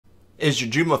Is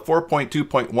your Joomla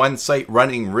 4.2.1 site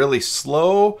running really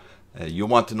slow? You'll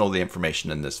want to know the information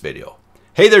in this video.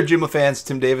 Hey there Joomla fans,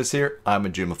 Tim Davis here. I'm a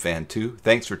Joomla fan too.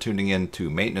 Thanks for tuning in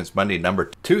to Maintenance Monday number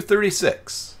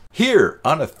 236. Here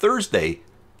on a Thursday,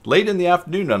 late in the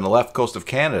afternoon on the left coast of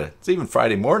Canada. It's even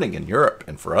Friday morning in Europe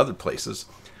and for other places.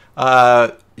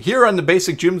 Here on the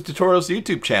Basic Joomla Tutorials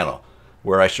YouTube channel,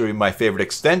 where I show you my favorite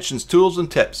extensions, tools, and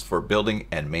tips for building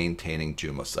and maintaining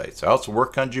Joomla sites. I also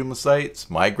work on Joomla sites,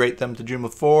 migrate them to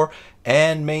Joomla 4,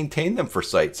 and maintain them for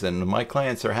sites. And my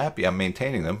clients are happy I'm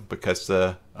maintaining them because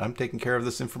I'm taking care of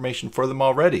this information for them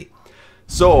already.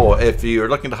 So if you're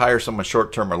looking to hire someone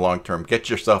short-term or long-term, get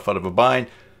yourself out of a bind,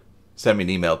 send me an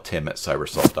email,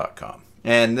 tim@cybersolve.com.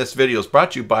 And this video is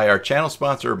brought to you by our channel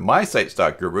sponsor,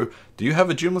 MySites.guru. Do you have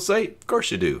a Joomla site? Of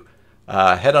course you do.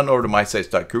 Head on over to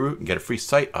MySites.guru and get a free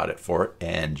site audit for it,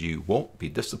 and you won't be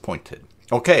disappointed.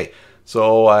 Okay,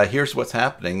 so here's what's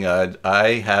happening.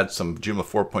 I had some Joomla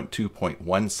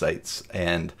 4.2.1 sites,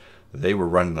 and they were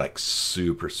running like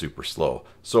super slow.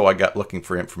 So I got looking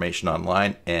for information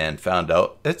online and found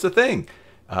out it's a thing.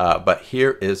 But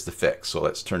here is the fix. So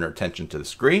let's turn our attention to the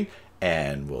screen,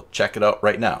 and we'll check it out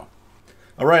right now.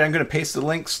 All right, I'm going to paste the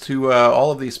links to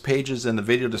all of these pages in the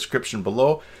video description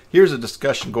below. Here's a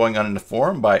discussion going on in the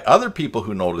forum by other people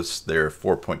who noticed their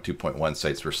 4.2.1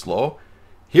 sites were slow.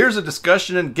 Here's a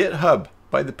discussion in GitHub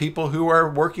by the people who are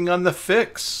working on the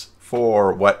fix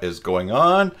for what is going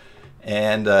on.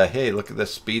 And hey, look at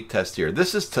this speed test here.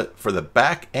 This is for the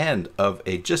back end of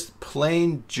a just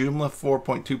plain Joomla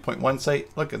 4.2.1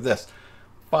 site. Look at this,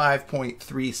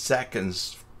 5.3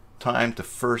 seconds time to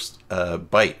first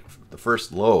byte, the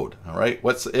first load. All right,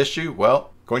 what's the issue?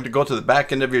 Well, going to go to the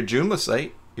back end of your Joomla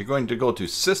site. You're going to go to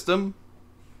System,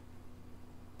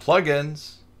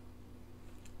 Plugins.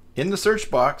 In the search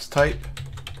box, type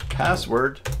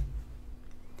password,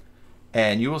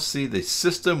 and you will see the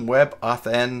System Web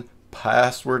Authn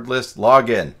password list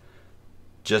login.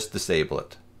 Just disable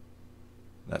it.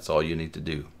 That's all you need to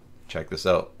do. Check this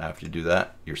out. After you do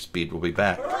that, your speed will be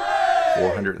back.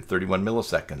 431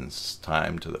 milliseconds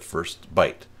time to the first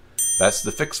byte. That's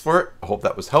the fix for it. I hope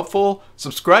that was helpful.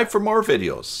 Subscribe for more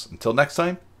videos. Until next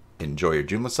time, enjoy your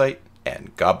Joomla site,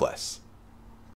 and God bless.